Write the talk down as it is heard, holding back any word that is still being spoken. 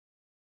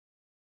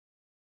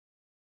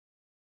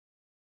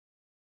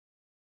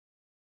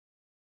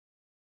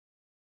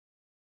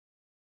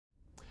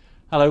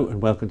Hello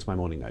and welcome to my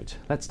morning note.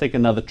 Let's take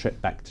another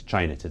trip back to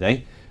China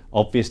today.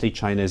 Obviously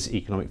China's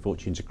economic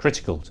fortunes are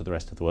critical to the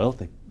rest of the world.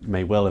 They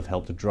may well have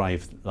helped to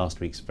drive last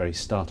week's very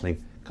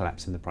startling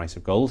collapse in the price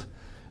of gold.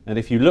 And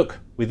if you look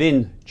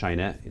within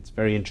China, it's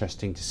very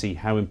interesting to see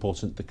how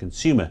important the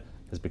consumer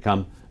has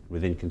become.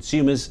 Within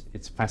consumers,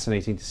 it's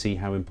fascinating to see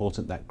how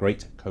important that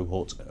great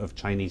cohort of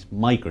Chinese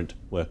migrant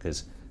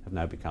workers have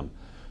now become.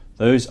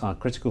 Those are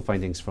critical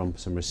findings from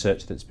some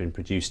research that's been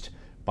produced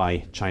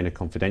by China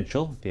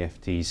Confidential, the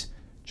FT's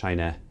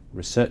China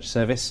Research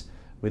Service.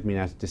 With me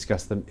now to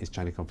discuss them is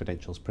China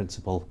Confidential's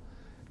principal,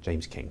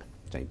 James Kynge.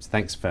 James,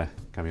 thanks for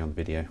coming on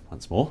video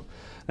once more.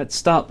 Let's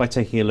start by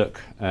taking a look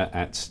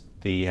at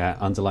the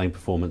underlying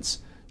performance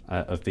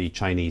of the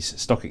Chinese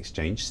stock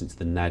exchange since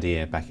the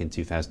nadir back in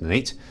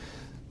 2008.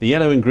 The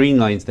yellow and green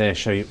lines there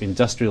show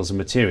industrials and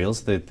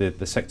materials, the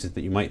sectors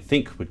that you might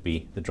think would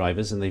be the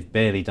drivers, and they've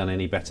barely done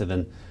any better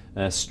than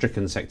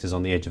stricken sectors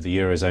on the edge of the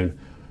Eurozone.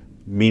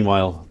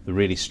 Meanwhile, the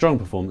really strong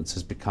performance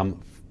has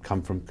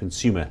come from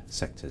consumer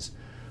sectors.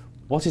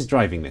 What is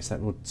driving this? That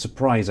would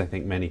surprise, I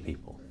think, many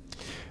people.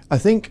 I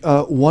think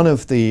one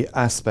of the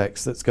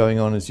aspects that's going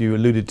on, as you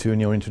alluded to in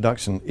your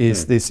introduction,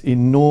 is this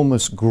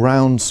enormous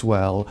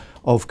groundswell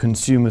of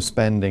consumer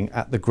spending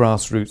at the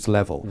grassroots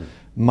level.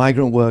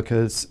 Migrant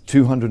workers,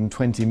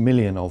 220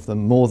 million of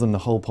them, more than the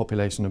whole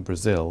population of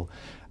Brazil,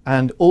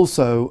 and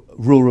also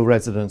rural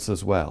residents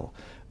as well.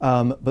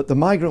 But the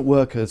migrant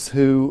workers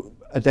who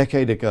a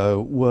decade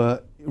ago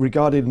were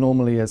regarded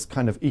normally as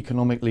kind of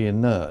economically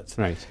inert.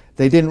 Right.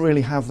 They didn't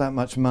really have that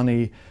much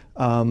money.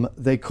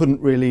 They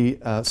couldn't really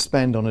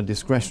spend on a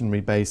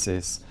discretionary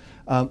basis.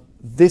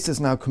 This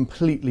has now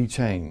completely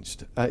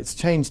changed. It's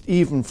changed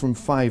even from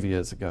 5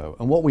 years ago.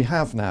 And what we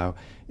have now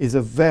is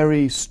a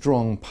very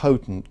strong,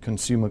 potent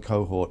consumer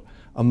cohort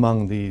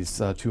among these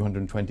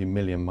 220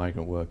 million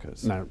migrant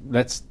workers. Now,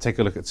 let's take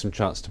a look at some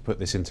charts to put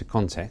this into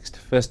context.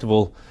 First of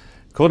all,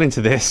 according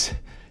to this,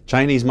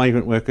 Chinese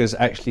migrant workers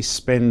actually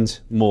spend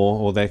more,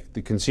 or the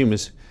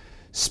consumers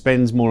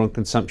spend more on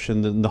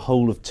consumption than the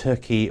whole of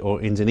Turkey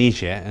or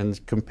Indonesia, and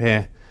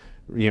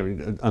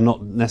are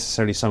not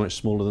necessarily so much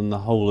smaller than the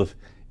whole of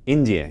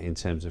India in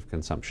terms of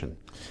consumption.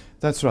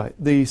 That's right.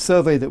 The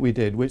survey that we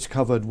did, which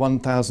covered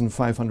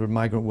 1,500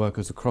 migrant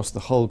workers across the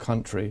whole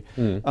country,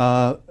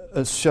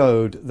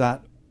 showed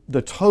that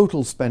the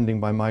total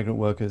spending by migrant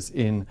workers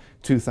in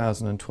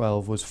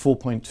 2012 was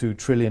 4.2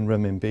 trillion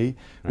renminbi,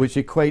 which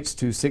equates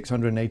to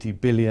 680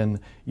 billion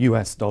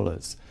US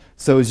dollars.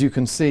 So as you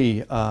can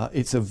see,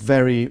 it's a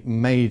very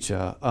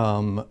major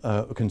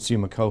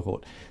consumer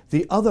cohort.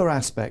 The other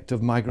aspect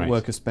of migrant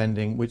worker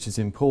spending, which is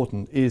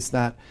important, is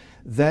that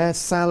their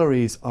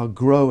salaries are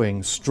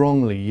growing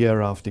strongly year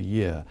after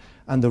year.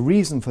 And the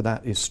reason for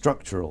that is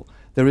structural.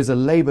 There is a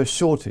labor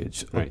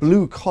shortage, a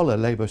blue-collar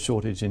labor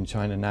shortage in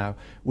China now,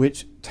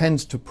 which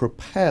tends to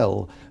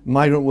propel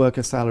migrant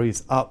worker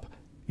salaries up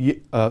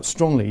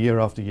strongly year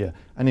after year.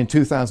 And in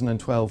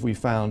 2012, we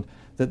found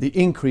that the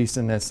increase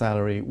in their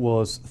salary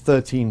was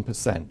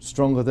 13%,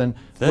 stronger than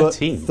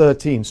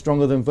 13,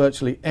 stronger than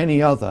virtually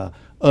any other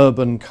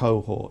urban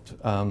cohort.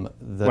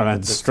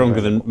 That's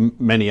stronger than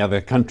many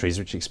other countries,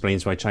 which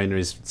explains why China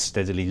is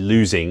steadily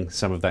losing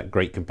some of that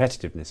great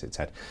competitiveness it's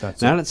had.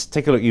 Now let's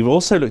take a look. You've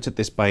also looked at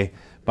this by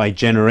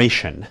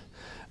generation,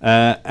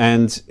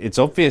 and it's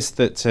obvious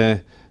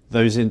that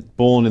those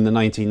born in the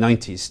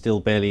 1990s, still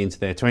barely into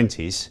their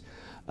 20s,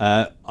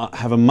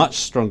 have a much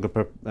stronger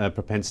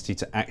propensity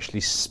to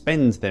actually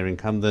spend their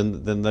income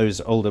than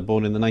those older,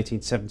 born in the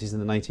 1970s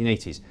and the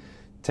 1980s.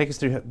 Take us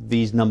through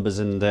these numbers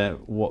and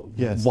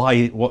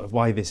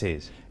why this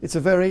is. It's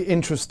a very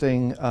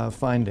interesting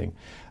finding.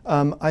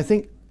 I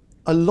think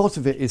a lot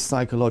of it is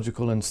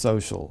psychological and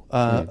social.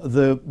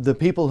 The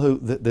people who,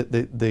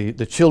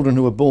 the children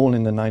who were born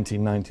in the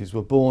 1990s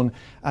were born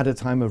at a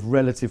time of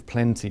relative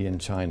plenty in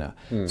China.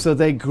 So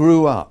they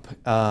grew up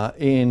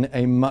in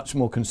a much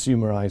more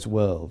consumerized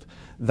world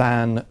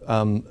than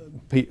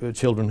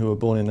children who were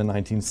born in the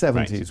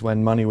 1970s,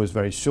 when money was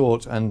very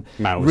short and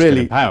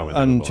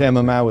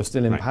Chairman Mao was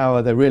still in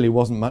power. There really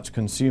wasn't much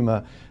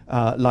consumer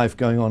life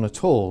going on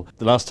at all.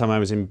 The last time I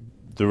was in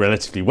the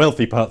relatively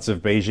wealthy parts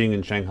of Beijing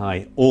and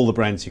Shanghai, all the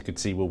brands you could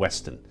see were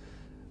Western.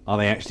 Are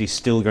they actually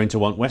still going to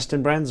want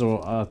Western brands,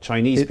 or are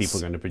Chinese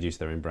people going to produce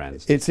their own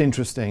brands? It's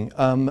interesting.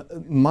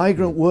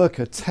 Migrant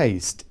worker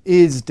taste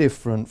is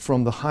different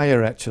from the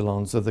higher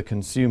echelons of the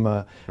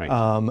consumer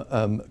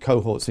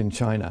cohorts in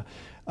China.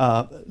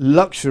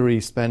 Luxury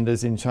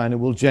spenders in China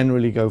will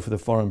generally go for the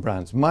foreign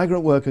brands.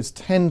 Migrant workers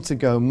tend to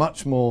go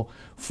much more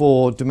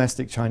for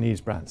domestic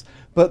Chinese brands.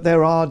 But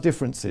there are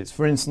differences.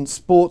 For instance,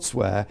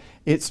 sportswear,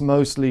 it's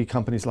mostly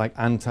companies like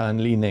Anta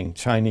and Li-Ning,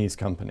 Chinese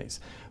companies.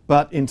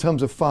 But in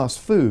terms of fast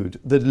food,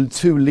 the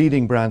two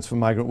leading brands for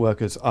migrant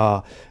workers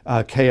are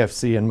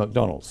KFC and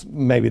McDonald's.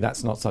 Maybe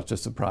that's not such a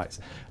surprise.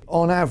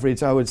 On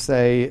average, I would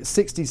say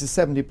 60 to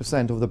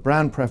 70% of the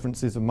brand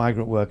preferences of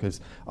migrant workers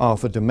are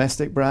for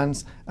domestic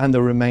brands, and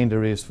the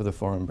remainder is for the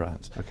foreign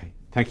brands. Okay,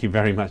 thank you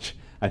very much.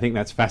 I think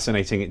that's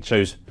fascinating. It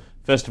shows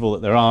First of all,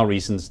 that there are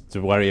reasons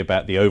to worry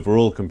about the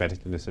overall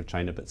competitiveness of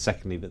China, but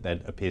secondly, that there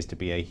appears to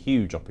be a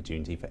huge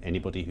opportunity for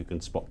anybody who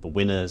can spot the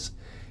winners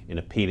in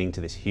appealing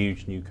to this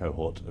huge new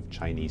cohort of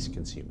Chinese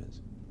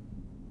consumers.